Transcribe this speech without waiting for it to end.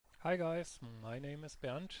Hi guys, my name is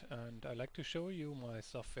Bernd and I'd like to show you my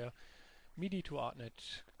software Midi to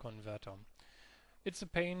ArtNet converter. It's a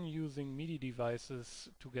pain using Midi devices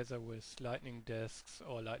together with Lightning desks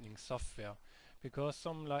or Lightning software because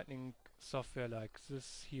some Lightning software like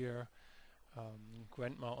this here,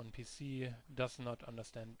 GrandMA on PC, does not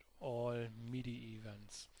understand all Midi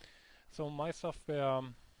events. So my software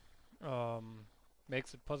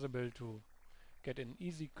makes it possible to get an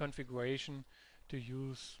easy configuration to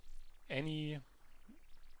use any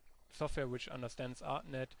software which understands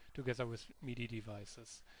ArtNet together with Midi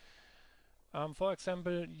devices. For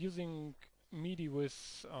example, using Midi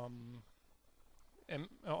with on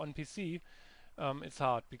PC, it's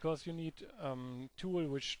hard because you need tool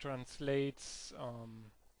which translates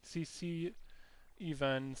CC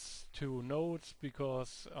events to nodes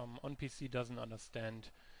because on PC doesn't understand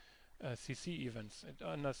CC events. It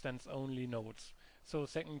understands only nodes. So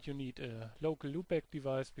second, you need a local loopback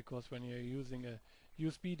device because when you're using a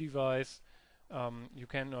USB device, you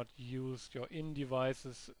cannot use your in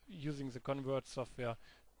devices using the convert software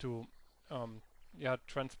to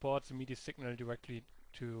transport the MIDI signal directly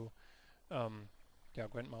to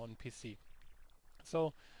GrandMA on PC.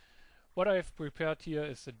 So what I've prepared here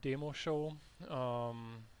is a demo show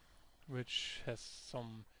which has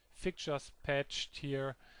some fixtures patched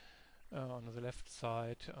here on the left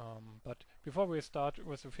side. But before we start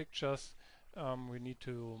with the fixtures, we need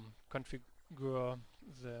to configure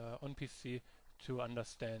the on PC to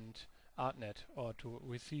understand ArtNet or to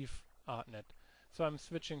receive ArtNet. So I'm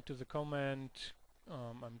switching to the command.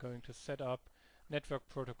 I'm going to set up network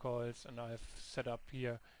protocols, and I've set up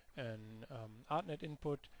here an ArtNet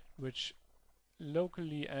input which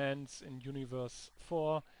locally ends in universe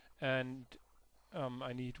 4, and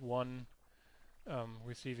I need one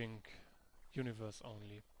receiving universe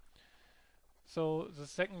only. So the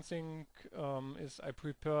second thing is I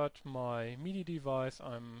prepared my MIDI device.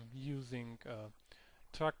 I'm using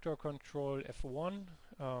Tractor Control F1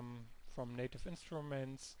 from Native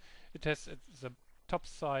Instruments. It has at the top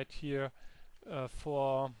side here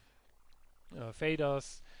 4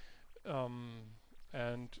 faders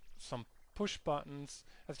and some push buttons.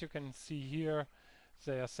 As you can see here,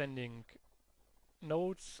 they are sending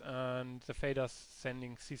nodes and the faders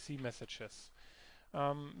sending CC messages.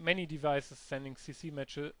 Many devices sending CC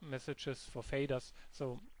messages for faders,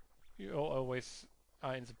 so you always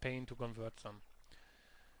are in the pain to convert them.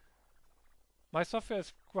 My software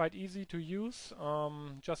is quite easy to use.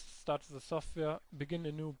 Just start the software, begin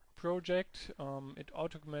a new project. It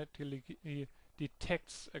automatically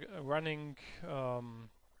detects a running on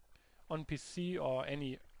PC or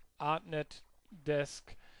any ArtNet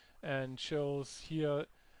desk and shows here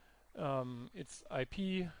its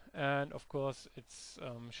IP, and of course it's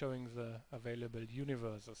showing the available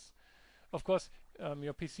universes. Of course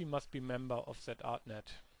your PC must be member of that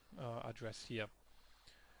ArtNet address here.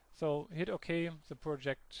 So hit OK, the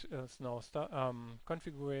project is now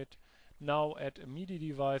configured. Now add a MIDI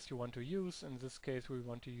device you want to use. In this case we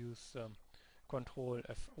want to use Control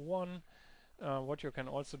F1. What you can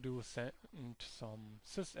also do is send some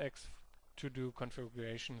sysx to do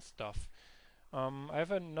configuration stuff. I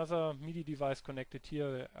have another MIDI device connected here,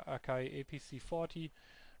 the Akai APC40,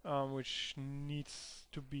 which needs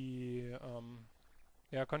to be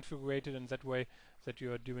configured in that way that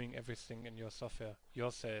you are doing everything in your software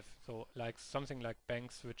yourself. So like something like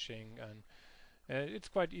bank switching, and it's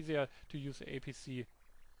quite easier to use the APC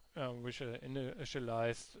with an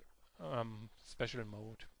initialized special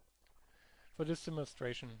mode. For this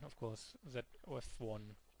demonstration, of course, that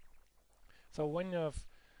F1. So when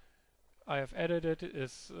I have added it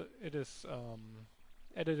is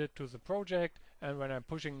added to the project, and when I'm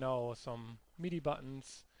pushing now some MIDI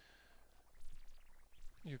buttons,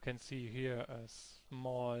 you can see here a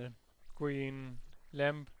small green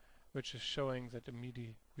lamp which is showing that the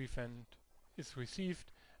MIDI refund is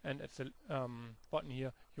received, and at the button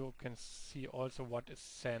here you can see also what is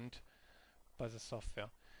sent by the software.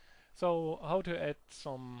 So how to add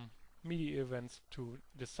some MIDI events to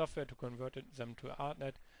the software to convert them to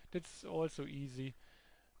ArtNet? It's also easy.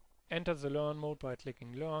 Enter the Learn mode by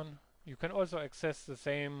clicking Learn. You can also access the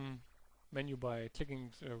same menu by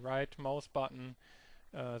clicking the right mouse button,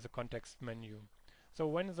 the context menu. So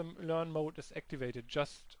when the Learn mode is activated,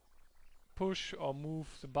 just push or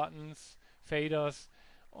move the buttons, faders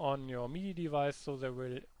on your MIDI device, so they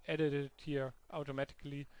will edit it here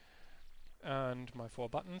automatically. And my 4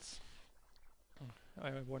 buttons I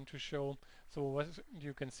want to show. So what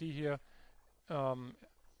you can see here,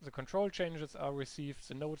 the control changes are received,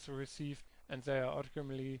 the nodes are received, and they are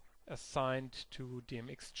automatically assigned to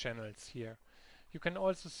DMX channels here. You can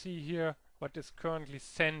also see here what is currently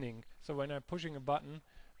sending. So when I'm pushing a button,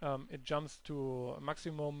 it jumps to a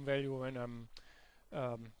maximum value. When I'm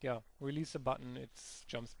release a button, it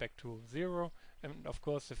jumps back to 0. And of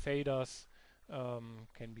course the faders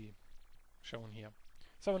can be shown here.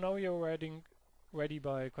 So now you're ready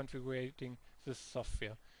by configuring this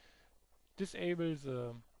software. Disable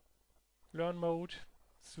the learn mode,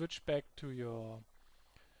 switch back to your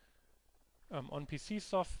on PC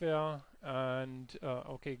software, and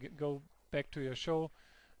go back to your show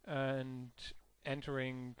and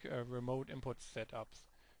entering remote input setups.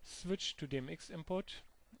 Switch to DMX input,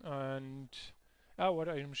 and what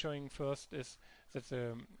I'm showing first is that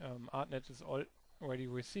the ArtNet is already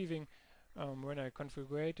receiving. When I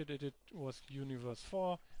configured it, it was Universe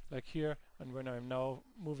 4, like here, and when I'm now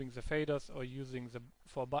moving the faders or using the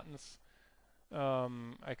 4 buttons,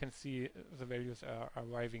 I can see the values are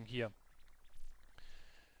arriving here.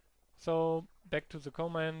 So back to the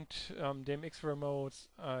command, DMX remotes,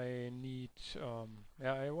 I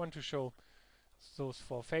want to show those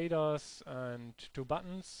 4 faders and 2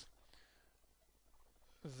 buttons.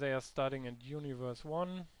 They are starting at Universe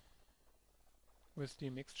 1 with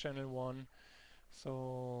DMX channel 1.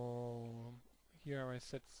 So here I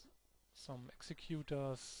set some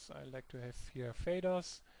executors. I like to have here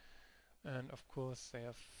faders, and of course they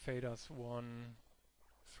have faders 1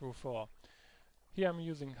 through 4. Here I'm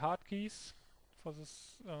using hard keys for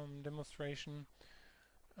this demonstration,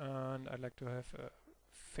 and I like to have a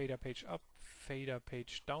fader page up, fader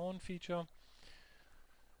page down feature.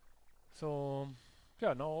 So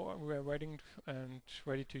yeah, now we're ready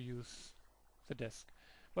to use the desk.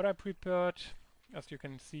 What I prepared, as you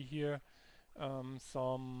can see here,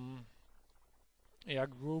 some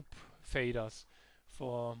group faders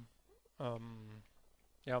for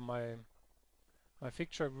my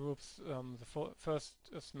fixture groups. The first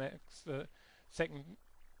is Max, the second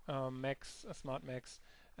Max, Smart Max,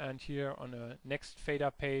 and here on a next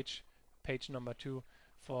fader page, page number 2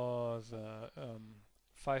 for the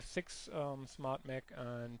 5.6 Smart Mac,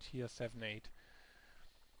 and here 7.8.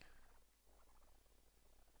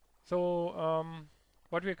 So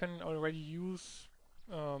what we can already use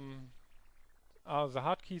are the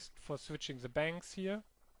hard keys for switching the banks here.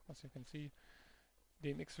 As you can see,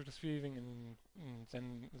 DMX retrieving, and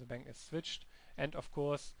then the bank is switched. And of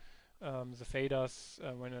course the faders,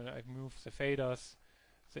 when I move the faders,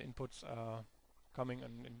 the inputs are coming,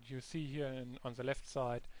 and you see here on the left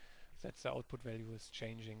side that the output value is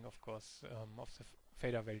changing, of course, of the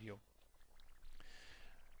fader value.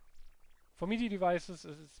 For Midi devices,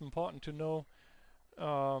 it's important to know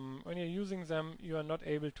when you're using them, you are not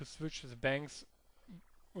able to switch the banks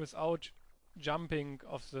without jumping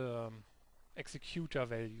of the executor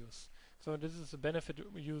values. So this is the benefit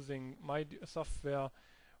of using my software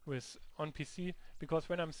with on PC, because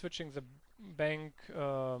when I'm switching the bank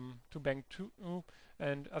to bank 2,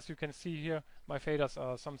 and as you can see here, my faders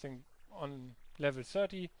are something on level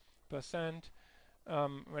 30%.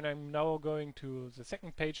 When I'm now going to the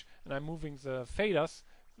second page and I'm moving the faders,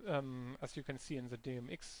 as you can see in the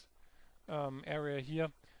DMX area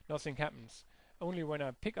here, nothing happens. Only when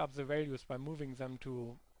I pick up the values by moving them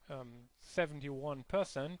to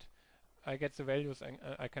 71%, I get the values and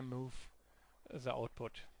I can move the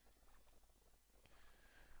output.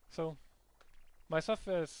 So my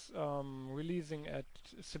software is releasing at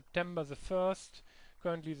September the 1st.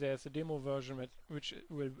 Currently there's a demo version which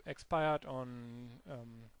will expire on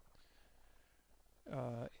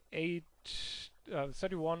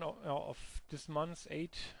 31 of this month,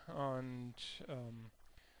 8, and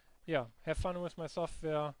have fun with my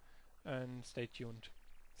software and stay tuned.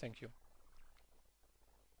 Thank you.